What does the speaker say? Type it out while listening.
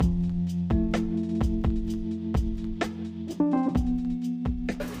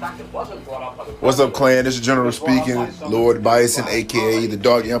What's up, clan? This is General speaking, Lord Bison, a.k.a. the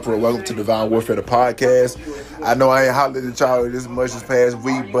Dog Emperor. Welcome to Divine Warfare, the podcast. I know I ain't hollered at y'all this much this past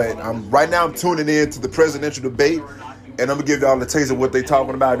week, but right now I'm tuning in to the presidential debate, and I'm going to give y'all a taste of what they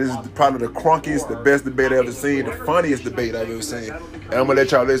talking about. This is probably the crunkiest, the best debate I've ever seen, the funniest debate I've ever seen. And I'm going to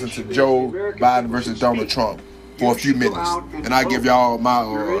let y'all listen to Joe Biden versus Donald Trump for a few minutes, and I'll give y'all my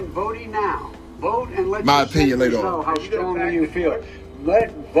my opinion later on. How strongly you feel.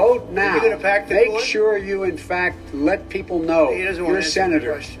 Vote now. Make sure you, in fact, let people know you're a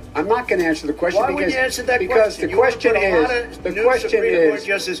senator. I'm not going to answer the question. Why would you answer that question? The question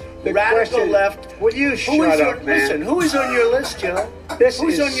is, the radical left. Will you shut up, man? Listen, who is on your list, Joe?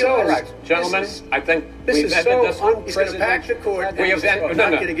 Who's on your list? Gentlemen, I think we've ended this. He's going to pack the court. We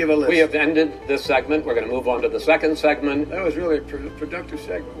have ended this segment. We're going to move on to the second segment. That was really a productive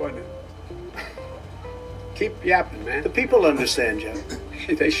segment, wasn't it? Keep yapping, man. The people understand, Joe.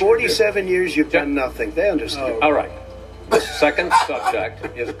 47 years you've done nothing. They understand. All right. The second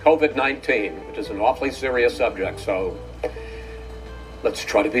subject is COVID-19, which is an awfully serious subject, so let's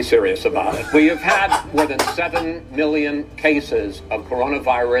try to be serious about it. We have had more than 7 million cases of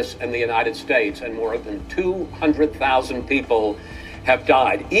coronavirus in the United States, and more than 200,000 people have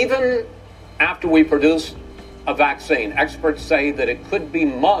died. Even after we produce a vaccine, experts say that it could be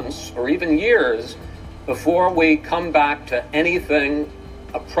months or even years before we come back to anything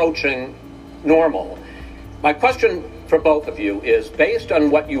approaching normal. My question for both of you is, based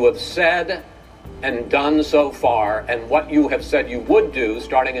on what you have said and done so far and what you have said you would do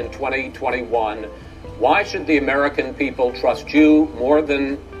starting in 2021, why should the American people trust you more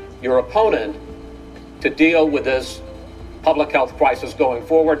than your opponent to deal with this public health crisis going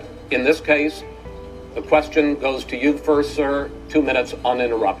forward? In this case, the question goes to you first, sir. 2 minutes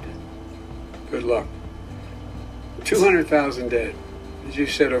uninterrupted. Good luck. 200,000 dead. As you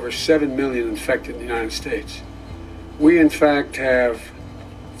said, over 7 million infected in the United States. We, in fact, have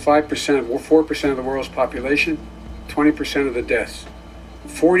 5% or 4% of the world's population, 20% of the deaths.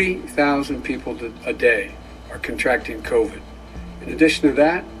 40,000 people a day are contracting COVID. In addition to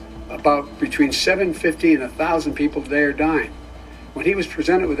that, about between 750 and 1,000 people a day are dying. When he was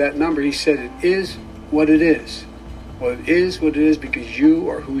presented with that number, he said, it is what it is. Well, it is what it is because you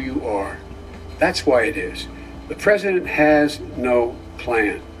are who you are. That's why it is. The president has no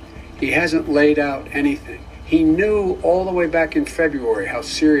plan. He hasn't laid out anything. He knew all the way back in February how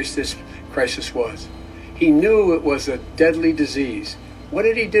serious this crisis was. He knew it was a deadly disease. What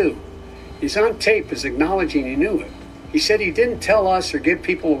did he do? He's on tape as acknowledging he knew it. He said he didn't tell us or give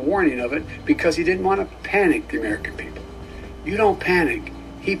people a warning of it because he didn't want to panic the American people. You don't panic.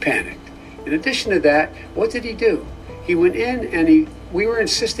 He panicked. In addition to that, what did he do? He went in and we were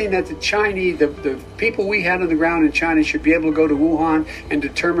insisting that the Chinese, the people we had on the ground in China should be able to go to Wuhan and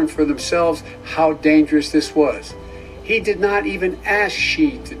determine for themselves how dangerous this was. He did not even ask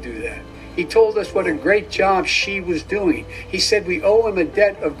Xi to do that. He told us what a great job Xi was doing. He said we owe him a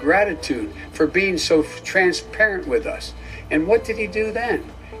debt of gratitude for being so transparent with us. And what did he do then?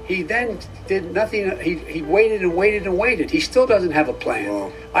 He then did nothing. He waited and waited and waited. He still doesn't have a plan.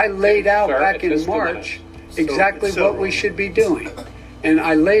 Well, I laid out back in March exactly what we should be doing. And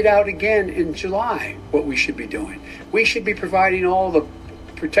I laid out again in July what we should be doing. We should be providing all the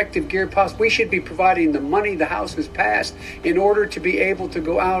protective gear possible. We should be providing the money the House has passed in order to be able to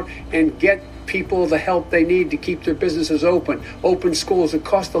go out and get people the help they need to keep their businesses open schools. It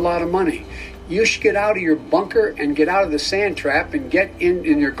costs a lot of money. You should get out of your bunker and get out of the sand trap and get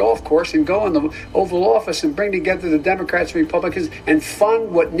in your golf course and go in the Oval Office and bring together the Democrats and Republicans and fund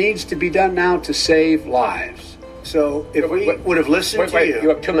what needs to be done now to save lives. So if we would have listened to you... You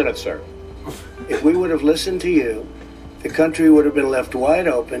have 2 minutes, sir. If we would have listened to you, the country would have been left wide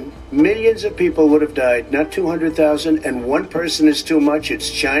open. Millions of people would have died, not 200,000, and one person is too much. It's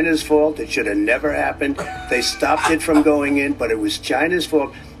China's fault. It should have never happened. They stopped it from going in, but it was China's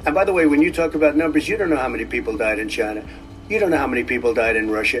fault. And by the way, when you talk about numbers, you don't know how many people died in China. You don't know how many people died in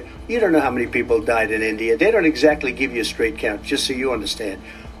Russia. You don't know how many people died in India. They don't exactly give you a straight count, just so you understand.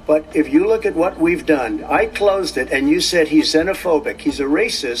 But if you look at what we've done, I closed it, and you said he's xenophobic. He's a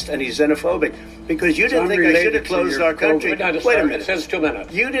racist, and he's xenophobic. Because you didn't think I should have closed our country. Wait a minute. It says 2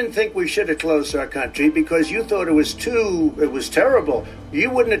 minutes. You didn't think we should have closed our country because you thought it was terrible.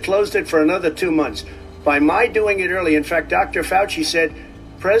 You wouldn't have closed it for another 2 months. By my doing it early, in fact, Dr. Fauci said,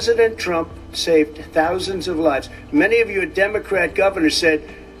 President Trump saved thousands of lives. Many of you Democrat governors said,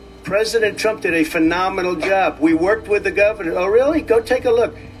 President Trump did a phenomenal job. We worked with the governor. Oh, really? Go take a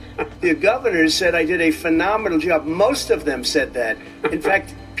look. The governors said I did a phenomenal job. Most of them said that. In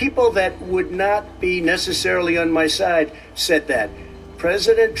fact, people that would not be necessarily on my side said that.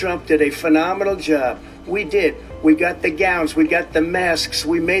 President Trump did a phenomenal job. We did. We got the gowns. We got the masks.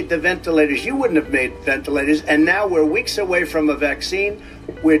 We made the ventilators. You wouldn't have made ventilators. And now we're weeks away from a vaccine.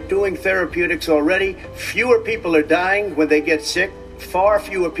 We're doing therapeutics already. Fewer people are dying when they get sick. Far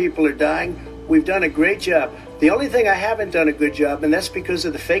fewer people are dying. We've done a great job. The only thing I haven't done a good job, and that's because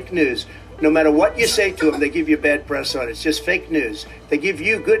of the fake news. No matter what you say to them, they give you bad press on it. It's just fake news. They give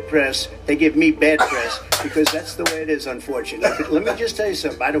you good press. They give me bad press because that's the way it is, unfortunately. Let me just tell you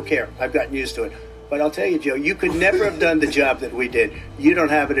something. I don't care. I've gotten used to it. But I'll tell you, Joe, you could never have done the job that we did. You don't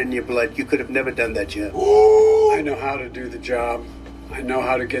have it in your blood. You could have never done that job. I know how to do the job. I know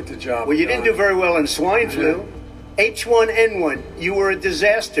how to get the job Well, you done. didn't do very well in swine flu. H1N1, you were a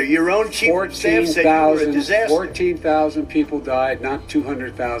disaster. Your own chief of staff said you were a disaster. 14,000 people died, not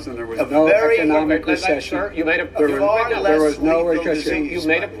 200,000. There was A no very- economic Sir, recession. you made a Far less There was no lethal recession. disease. You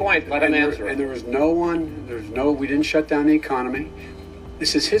made a point. Let him answer And it. there was no one, we didn't shut down the economy.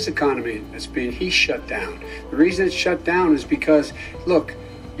 This is his economy he shut down. The reason it's shut down is because, look,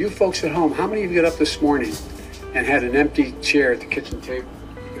 you folks at home, how many of you got up this morning and had an empty chair at the kitchen table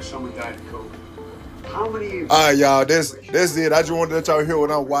because someone died of COVID? How many of you? All right, y'all. That's it. I just wanted to let y'all hear what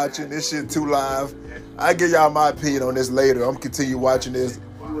I'm watching. This shit too live. I give y'all my opinion on this later. I'm continue watching this.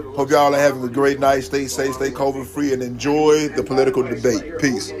 Hope y'all are having a great night. Stay safe, stay COVID free, and enjoy the political debate.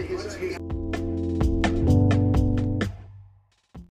 Peace.